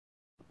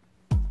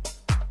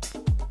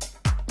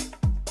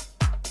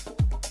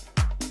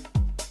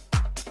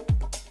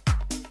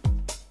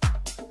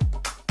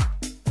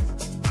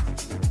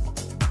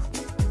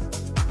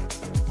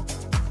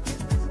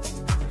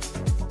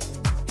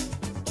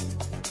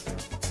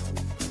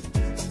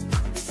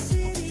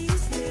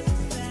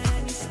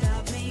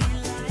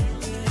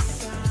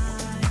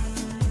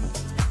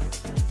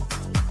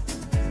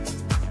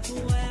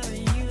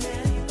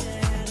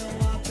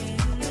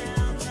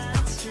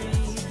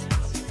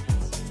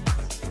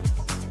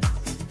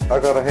I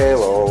got a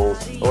halo.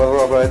 Whether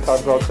I'm right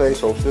time, God say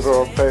so. Sit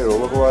on payroll.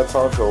 Look at my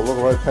Tonto. Look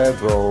at my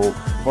Pedro.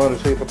 Money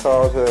see for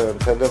thousand.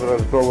 10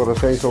 dividends grow when I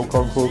say so.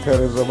 Kung Fu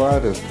Kenny's the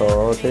Midas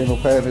touch. Ain't no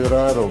penny that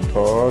I don't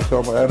touch.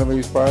 All my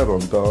enemies fight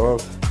on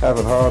dog.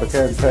 Having hard, I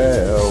can't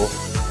tell.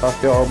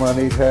 After all, I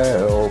need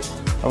help.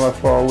 I might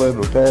fall in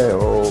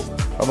Rodeo.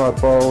 I might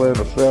fall in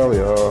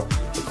Australia. I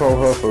call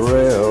her for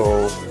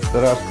real.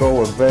 Then I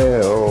go and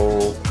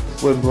veil.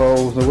 Wind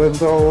blows the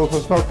windows, I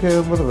snuck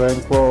in with the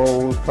vent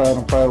closed.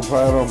 Plan, go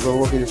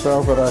look at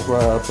yourself and act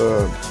what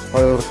happened.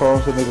 I let the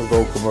constant niggas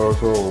go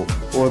commercial.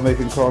 Boy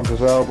making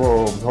conscious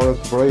albums. I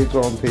let the braids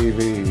on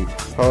TV.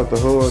 I let the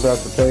hood at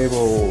the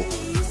table.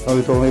 Now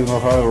you don't even know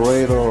how to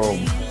rate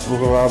them.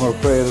 Look around and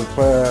afraid and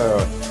fair.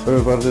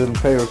 Everybody didn't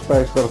pay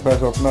respect, better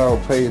pass up now,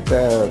 pay your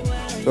debt.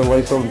 So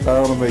lay something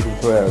down and make them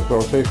threat.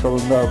 Don't say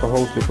something now to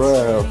hold your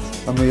breath.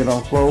 I mean,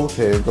 I'm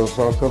floating, don't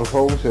start to the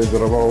potion,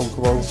 that I'm all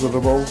close to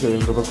the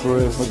motions, that my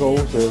career's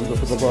negotiating, to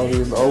put the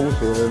body in the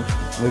ocean.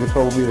 Nigga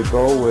told me to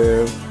go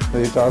in,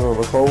 then he died on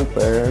the cold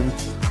bench.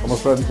 I'm a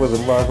friend with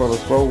him life on the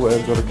slow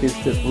end, gonna keep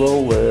shit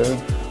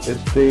rolling.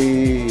 It's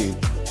deep,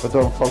 but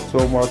don't fuck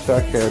so much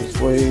I can't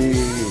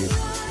sleep.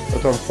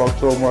 But don't fuck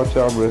so much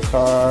I'm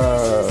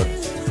retired.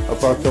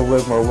 About to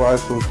live my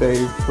life through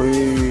day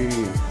free.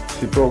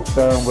 She broke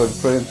down when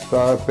Prince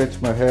died, bitch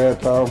my hair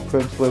down,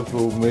 Prince lived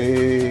through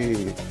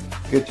me.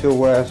 Get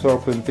your ass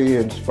up and be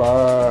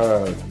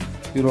inspired.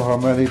 You know how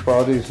many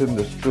bodies in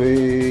the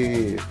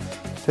street.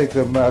 Take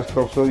the mask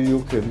off so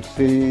you can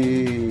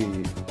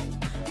see.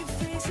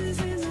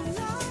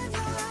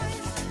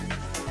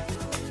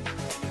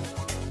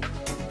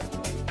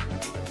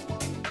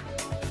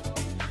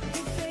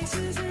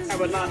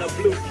 Carolina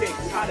blue king,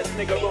 hottest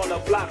nigga on the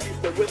block.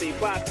 Used to really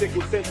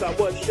bicycle since I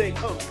was sick.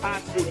 High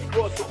school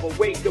crossover,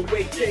 weight to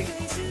weight king.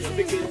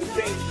 Thinking the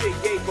same shit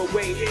gave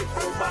away hits.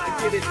 So I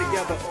get it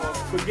together,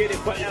 forget it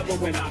forever.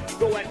 When I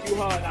go at you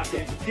hard, I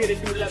can get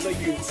it through leather.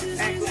 You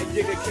act like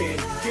Jigga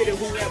can, get it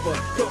whoever.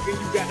 Talking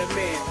you got a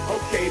man,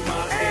 okay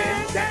my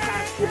man. That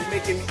high school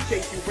making me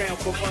chase you round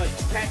for months.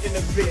 Packing the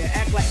fear,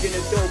 act like in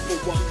a dope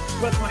for once.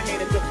 Press my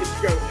hand up your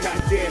skirt,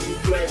 goddamn you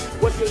flare.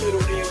 What's your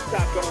little damn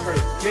sock gonna hurt?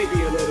 Maybe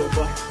a little,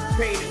 but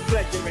pain and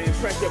pleasure and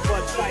pressure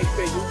but life.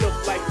 And you look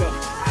like I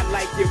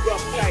like your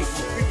rough night.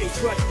 We can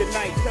crush the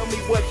night. Tell me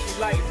what you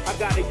like. I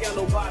got a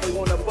yellow bottle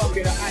on a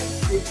bucket of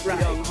ice. It's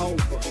right. Young home.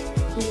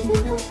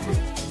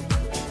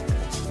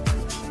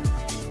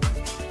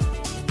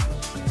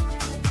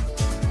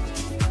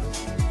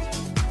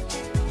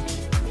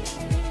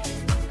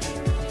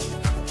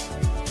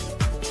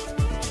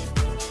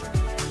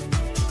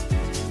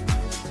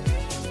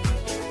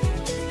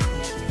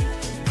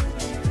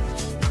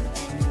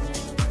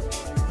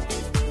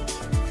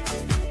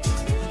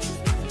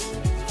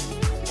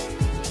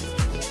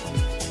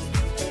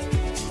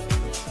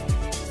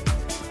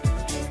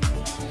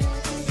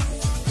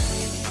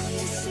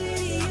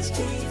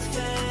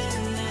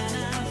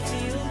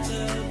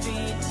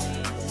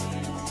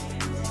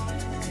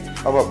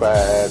 I'm a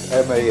bad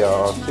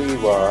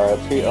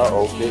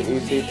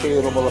M-A-R-C-Y-P-R-O-D-E-C-T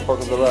and the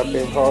motherfuckers that rap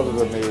game harder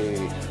than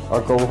me. I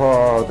go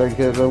hard, think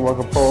it like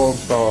a porn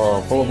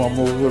star. Follow my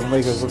moves and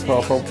make us a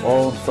top of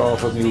porn star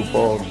for new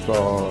porn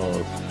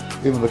stars.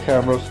 Even the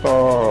camera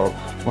stop.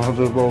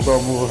 100 rolls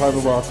on move behind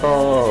my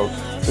cars.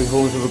 Big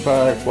holes in the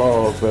back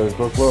walls, then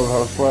just learn how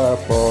to slap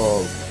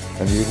balls.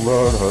 And you can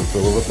learn how to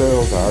fill the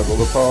bills, handle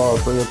the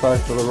parts, bring it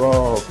back to the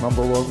rock.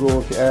 Number one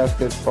rule if your ass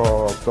gets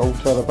popped, don't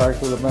send it back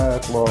to the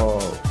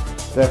matlock.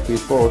 Death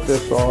before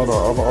dishonor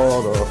of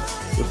order,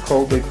 it's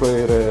coldly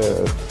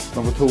created.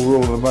 Number two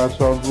rule in the match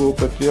on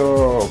group at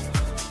job.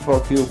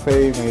 Fuck you,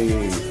 pay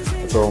me. I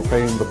don't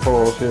pay the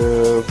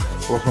Porsches.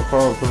 What's my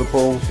problem for the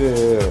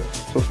bullshit?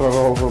 So try to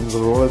hold from the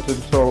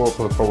religion soul,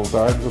 put a couple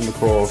dimes in the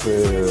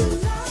courses.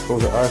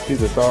 Cause I see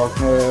the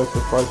darkness,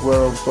 it's like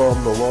where I'm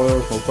from, the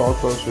lawyers, no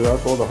doctors, should I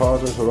go the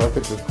hardest, or I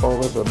could just call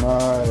it a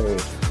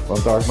night.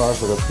 One dark night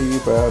for the tea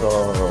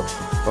better,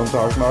 one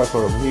dark night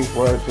for the heat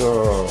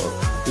wedger.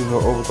 You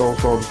know,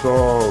 overdose on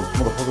drugs,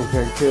 motherfuckers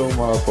can't kill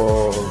my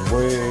bug,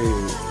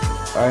 wait,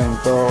 I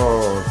ain't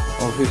done,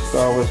 I'm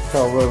freestyle with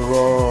Calvin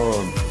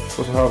Run, what's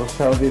the hardest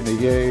town in the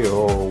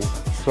Yale,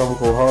 so I'ma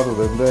go harder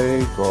than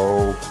they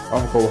go,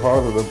 I'ma go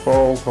harder than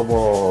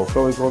Baltimore,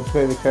 Philly gonna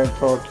say they can't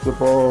touch the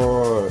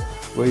boy,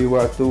 where you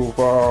at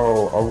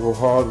Duval, I'ma go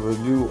harder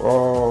than you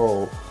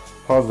all,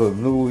 harder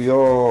than New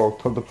York,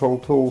 turn the Pro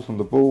Tools from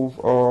the booth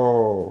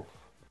off.